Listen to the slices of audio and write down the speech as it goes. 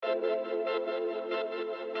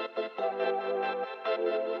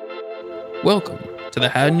Welcome to the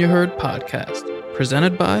Hadn't You Heard podcast,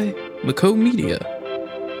 presented by McCo Media,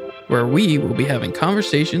 where we will be having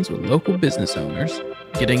conversations with local business owners,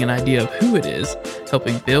 getting an idea of who it is,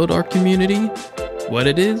 helping build our community, what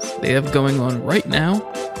it is they have going on right now,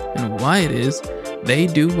 and why it is they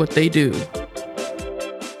do what they do.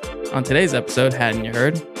 On today's episode, Hadn't You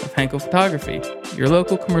Heard, of Heinkel Photography, your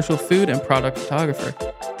local commercial food and product photographer.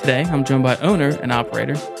 Today, I'm joined by owner and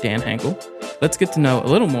operator, Dan Heinkel. Let's get to know a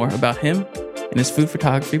little more about him and his food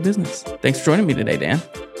photography business. Thanks for joining me today, Dan.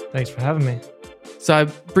 Thanks for having me. So I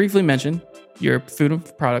briefly mentioned you're a food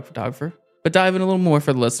and product photographer, but dive in a little more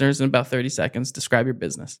for the listeners in about 30 seconds. Describe your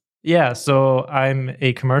business. Yeah, so I'm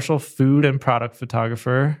a commercial food and product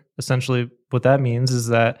photographer. Essentially, what that means is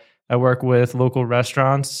that I work with local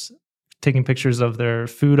restaurants, taking pictures of their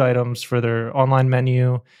food items for their online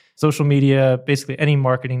menu, social media, basically any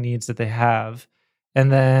marketing needs that they have.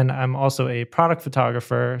 And then I'm also a product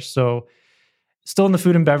photographer, so still in the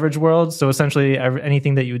food and beverage world. So essentially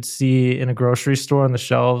anything that you would see in a grocery store on the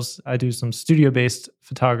shelves, I do some studio-based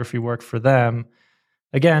photography work for them.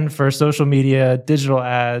 Again, for social media, digital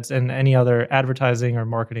ads, and any other advertising or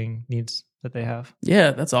marketing needs that they have.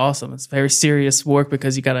 Yeah, that's awesome. It's very serious work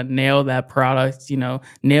because you got to nail that product,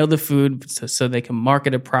 nail the food so they can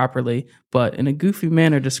market it properly. But in a goofy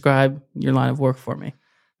manner, describe your line of work for me.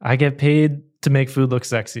 I get paid to make food look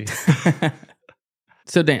sexy.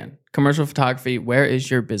 So Dan, commercial photography, where is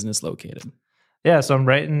your business located? Yeah, so I'm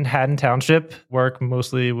right in Haddon Township, work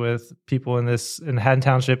mostly with people in Haddon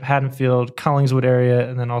Township, Haddonfield, Collingswood area,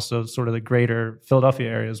 and then also sort of the greater Philadelphia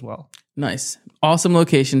area as well. Nice. Awesome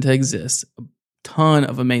location to exist. A ton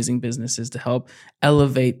of amazing businesses to help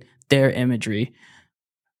elevate their imagery.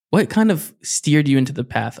 What kind of steered you into the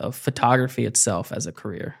path of photography itself as a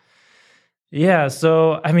career? Yeah,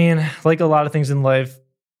 so I mean, like a lot of things in life,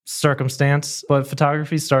 circumstance, but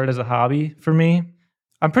photography started as a hobby for me.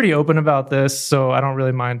 I'm pretty open about this, so I don't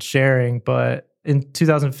really mind sharing, but in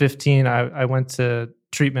 2015, I went to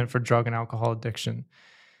treatment for drug and alcohol addiction.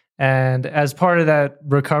 And as part of that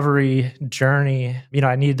recovery journey,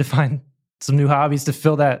 I needed to find some new hobbies to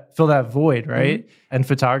fill that void, right? Mm-hmm. And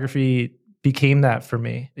photography became that for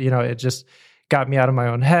me. It just got me out of my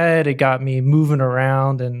own head. It got me moving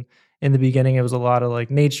around, and in the beginning, it was a lot of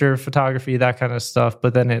like nature photography, that kind of stuff,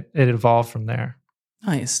 but then it evolved from there.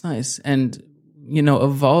 Nice. And,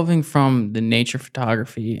 evolving from the nature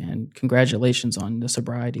photography, and congratulations on the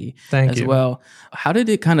sobriety Thank you. Well. How did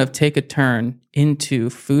it kind of take a turn into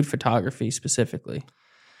food photography specifically?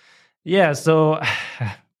 Yeah, so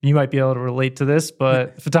you might be able to relate to this,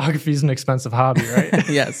 but photography is an expensive hobby, right?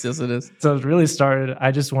 Yes, it is. So it really started,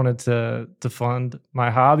 I just wanted to fund my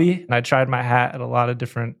hobby, and I tried my hat at a lot of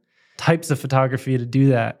different types of photography to do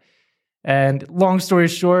that. And long story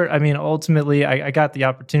short, I mean, ultimately, I got the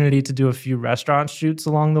opportunity to do a few restaurant shoots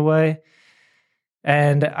along the way.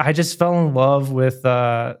 And I just fell in love with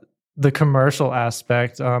the commercial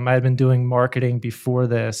aspect. I had been doing marketing before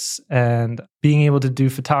this, and being able to do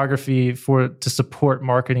photography to support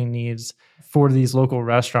marketing needs for these local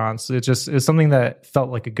restaurants, it's something that felt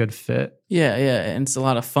like a good fit. Yeah, and it's a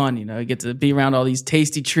lot of fun. You get to be around all these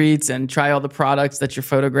tasty treats and try all the products that you're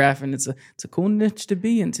photographing. It's a cool niche to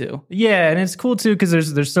be into. Yeah, and it's cool too because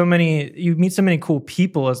there's so many, you meet so many cool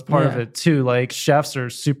people as part of it too. Like chefs are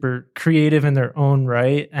super creative in their own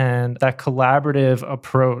right, and that collaborative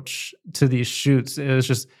approach to these shoots is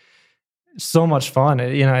just so much fun,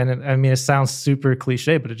 and I mean, it sounds super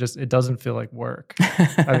cliche, but it doesn't feel like work.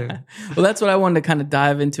 Well, that's what I wanted to kind of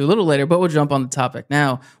dive into a little later, but we'll jump on the topic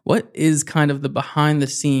now. What is kind of the behind the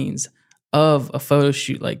scenes of a photo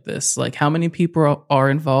shoot like this? Like, how many people are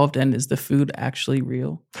involved, and is the food actually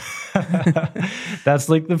real? That's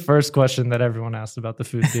like the first question that everyone asks about the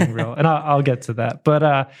food being real, and I'll get to that.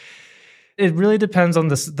 But it really depends on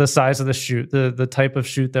the size of the shoot, the type of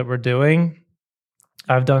shoot that we're doing.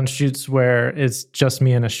 I've done shoots where it's just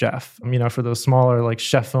me and a chef. For those smaller, like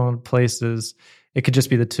chef-owned places, it could just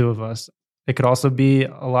be the two of us. It could also be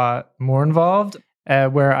a lot more involved,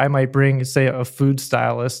 where I might bring, say, a food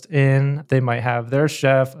stylist in. They might have their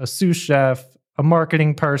chef, a sous chef, a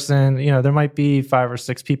marketing person. There might be 5 or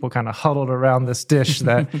 6 people kind of huddled around this dish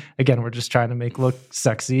that, again, we're just trying to make look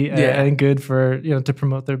sexy and good for, to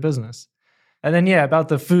promote their business. And then, about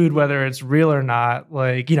the food, whether it's real or not,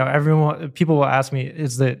 like, people will ask me,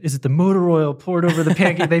 is it the motor oil poured over the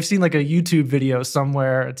pancake? They've seen like a YouTube video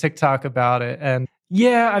somewhere, a TikTok about it. And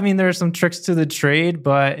I mean, there are some tricks to the trade,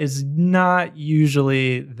 but it's not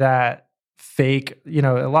usually that fake. A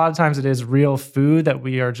lot of times it is real food that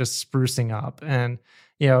we are just sprucing up. And,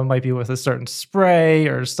 It might be with a certain spray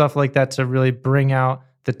or stuff like that to really bring out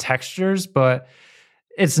the textures, but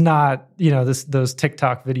it's not, those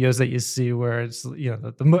TikTok videos that you see where it's,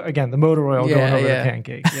 the motor oil going over the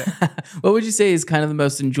pancake. Yeah. What would you say is kind of the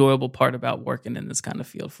most enjoyable part about working in this kind of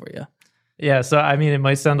field for you? Yeah. So, I mean, it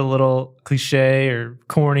might sound a little cliche or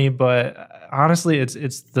corny, but honestly,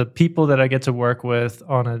 it's the people that I get to work with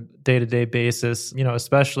on a day-to-day basis,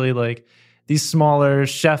 especially like these smaller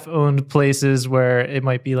chef-owned places where it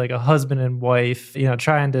might be like a husband and wife,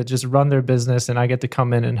 trying to just run their business, and I get to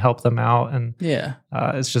come in and help them out. And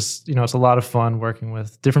it's just, it's a lot of fun working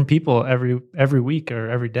with different people every week or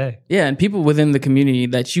every day. Yeah, and people within the community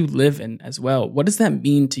that you live in as well. What does that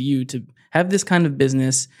mean to you to have this kind of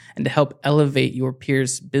business and to help elevate your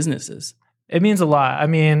peers' businesses? It means a lot. I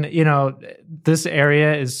mean, this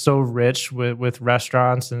area is so rich with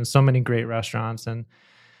restaurants and so many great restaurants. And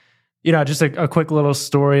just a quick little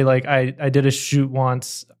story. Like I did a shoot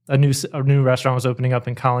once. A new restaurant was opening up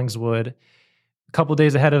in Collingswood. A couple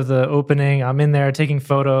days ahead of the opening, I'm in there taking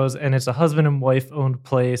photos, and it's a husband and wife owned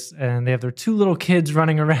place, and they have their 2 little kids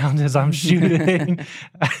running around as I'm shooting.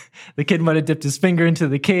 The kid might have dipped his finger into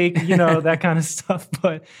the cake, that kind of stuff.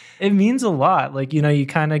 But it means a lot. Like, you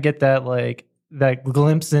kind of get that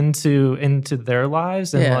glimpse into their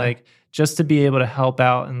lives, and just to be able to help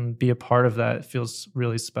out and be a part of that feels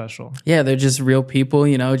really special. Yeah, they're just real people,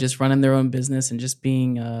 just running their own business and just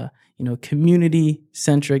being,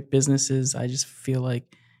 community-centric businesses. I just feel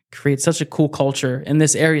like create such a cool culture in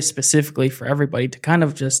this area specifically for everybody to kind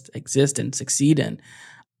of just exist and succeed in.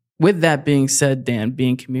 With that being said, Dan,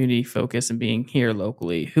 being community-focused and being here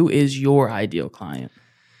locally, who is your ideal client?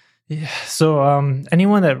 Yeah, so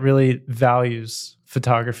anyone that really values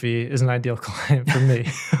photography is an ideal client for me.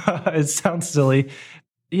 It sounds silly.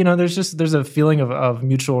 There's a feeling of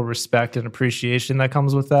mutual respect and appreciation that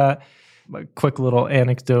comes with that. A quick little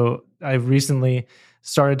anecdote. I recently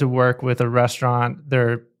started to work with a restaurant.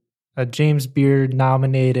 They're a James Beard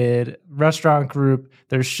nominated restaurant group.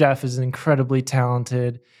 Their chef is incredibly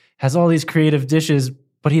talented, has all these creative dishes,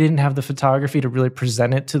 but he didn't have the photography to really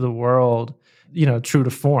present it to the world, true to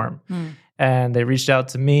form. And they reached out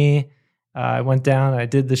to me. I went down, I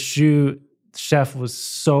did the shoot. The chef was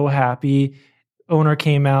so happy. Owner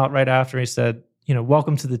came out right after. He said,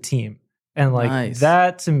 welcome to the team. And nice.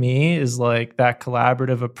 That to me is like that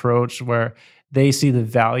collaborative approach where they see the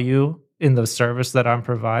value in the service that I'm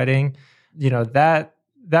providing. That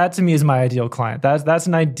to me is my ideal client. That's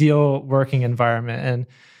an ideal working environment. And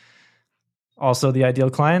also the ideal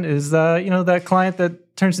client is, that client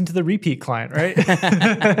that turns into the repeat client, right?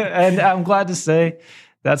 And I'm glad to say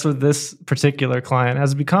that's what this particular client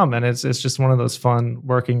has become. And it's just one of those fun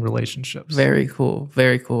working relationships. Very cool.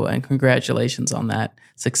 Very cool. And congratulations on that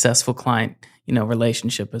successful client,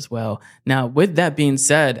 relationship as well. Now, with that being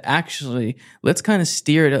said, actually, let's kind of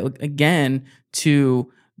steer it again to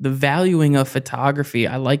the valuing of photography.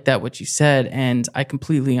 I like that what you said, and I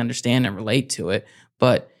completely understand and relate to it.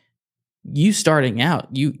 But you starting out,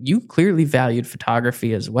 you clearly valued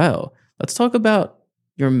photography as well. Let's talk about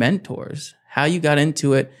your mentors, how you got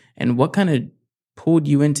into it, and what kind of pulled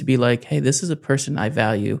you in to be like, hey, this is a person I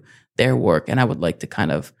value their work, and I would like to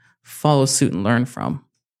kind of follow suit and learn from.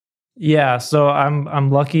 Yeah, so I'm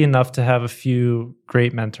lucky enough to have a few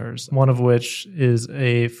great mentors, one of which is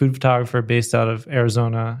a food photographer based out of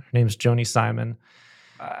Arizona. Her name's Joni Simon.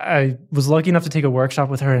 I was lucky enough to take a workshop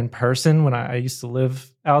with her in person when I used to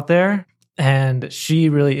live out there. And she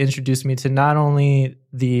really introduced me to not only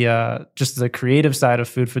the just the creative side of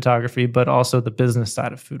food photography, but also the business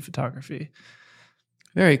side of food photography.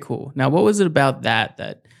 Very cool. Now, what was it about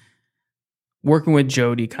that working with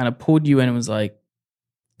Jody kind of pulled you in and was like,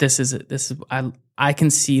 this is I can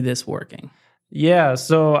see this working? Yeah.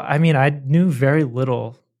 So, I mean, I knew very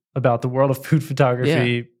little about the world of food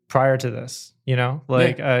photography prior to this,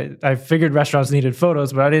 I figured restaurants needed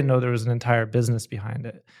photos, but I didn't know there was an entire business behind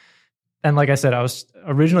it. And like I said, I was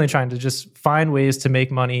originally trying to just find ways to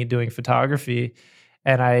make money doing photography.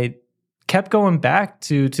 And I kept going back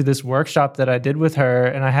to this workshop that I did with her.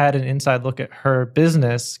 And I had an inside look at her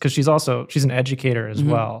business because she's an educator as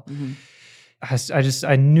well. Mm-hmm.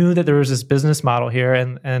 I knew that there was this business model here.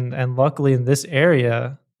 And luckily in this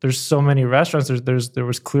area, there's so many restaurants. There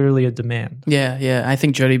was clearly a demand. Yeah. I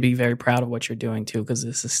think Jody would be very proud of what you're doing too, because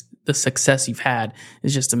the success you've had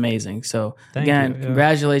is just amazing. So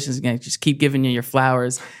congratulations again. Just keep giving you your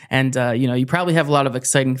flowers, and you probably have a lot of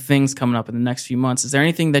exciting things coming up in the next few months. Is there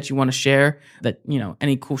anything that you want to share? That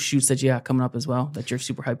any cool shoots that you got coming up as well that you're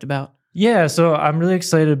super hyped about? Yeah, so I'm really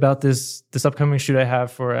excited about this upcoming shoot I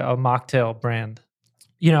have for a mocktail brand.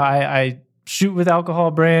 I shoot with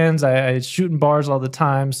alcohol brands. I shoot in bars all the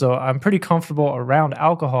time, so I'm pretty comfortable around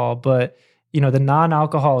alcohol. But the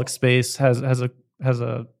non-alcoholic space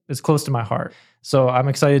is close to my heart. So I'm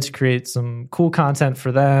excited to create some cool content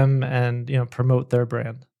for them and promote their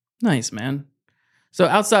brand. Nice, man. So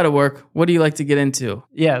outside of work, what do you like to get into?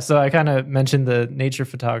 Yeah, so I kind of mentioned the nature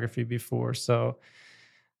photography before. So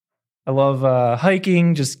I love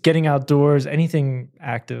hiking, just getting outdoors, anything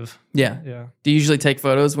active. Yeah. Yeah. Do you usually take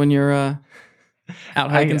photos when you're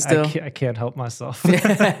out hiking still? I can't help myself.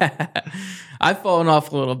 I've fallen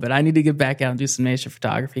off a little bit. I need to get back out and do some nature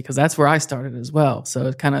photography because that's where I started as well. So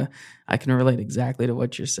it I can relate exactly to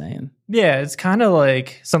what you're saying. Yeah, it's kind of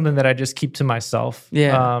like something that I just keep to myself.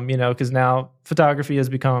 Yeah. Because now photography has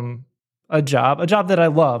become a job that I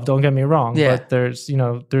love. Don't get me wrong. Yeah. But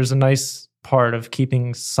there's a nice part of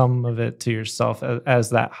keeping some of it to yourself as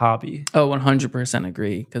that hobby. Oh, 100%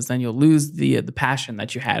 agree. Because then you'll lose the passion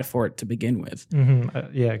that you had for it to begin with.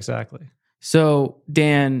 Mm-hmm. Yeah, exactly. So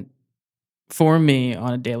Dan, for me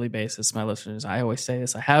on a daily basis, my listeners, I always say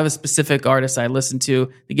this. I have a specific artist I listen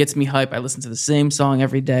to that gets me hype. I listen to the same song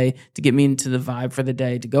every day to get me into the vibe for the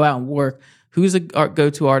day, to go out and work. Who's a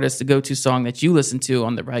go-to artist, a go-to song that you listen to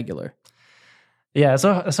on the regular? Yeah, it's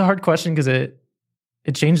a hard question because it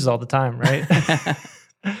changes all the time, right?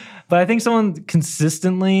 But I think someone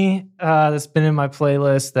consistently that's been in my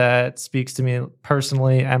playlist that speaks to me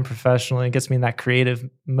personally and professionally, gets me in that creative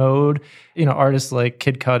mode. Artists like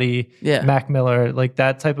Kid Cudi, Mac Miller, like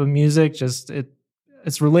that type of music. Just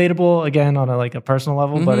it's relatable again on a personal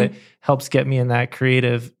level, but it helps get me in that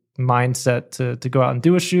creative mindset to go out and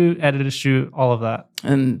do a shoot, edit a shoot, all of that.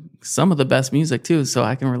 And some of the best music too, so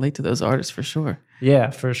I can relate to those artists for sure.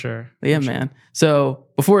 Yeah, for sure. Yeah, man. So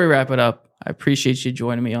before we wrap it up, I appreciate you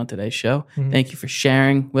joining me on today's show. Mm-hmm. Thank you for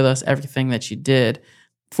sharing with us everything that you did.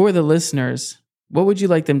 For the listeners, what would you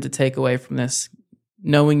like them to take away from this?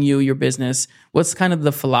 Knowing you, your business, what's kind of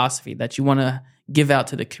the philosophy that you want to give out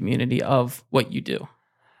to the community of what you do?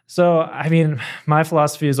 So, my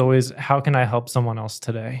philosophy is always, how can I help someone else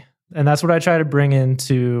today? And that's what I try to bring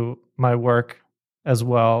into my work as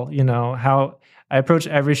well. How I approach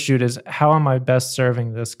every shoot is, how am I best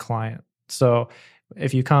serving this client? So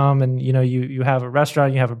if you come and, you have a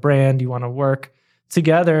restaurant, you have a brand, you want to work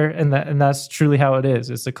together, and that's truly how it is.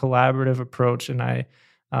 It's a collaborative approach. And I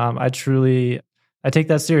take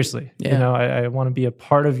that seriously. Yeah. I want to be a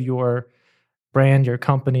part of your brand, your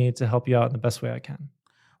company, to help you out in the best way I can.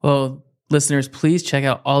 Well, listeners, please check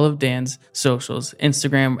out all of Dan's socials,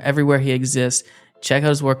 Instagram, everywhere he exists. Check out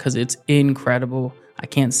his work because it's incredible. I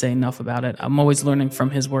can't say enough about it. I'm always learning from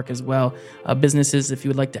his work as well. Businesses, if you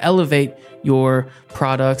would like to elevate your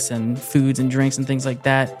products and foods and drinks and things like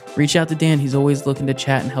that, reach out to Dan. He's always looking to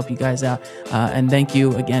chat and help you guys out. And thank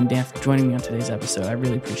you again, Dan, for joining me on today's episode. I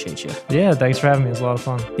really appreciate you. Yeah, thanks for having me. It was a lot of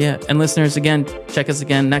fun. Yeah, and listeners, again, check us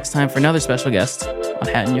again next time for another special guest on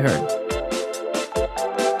Hadn't You Heard?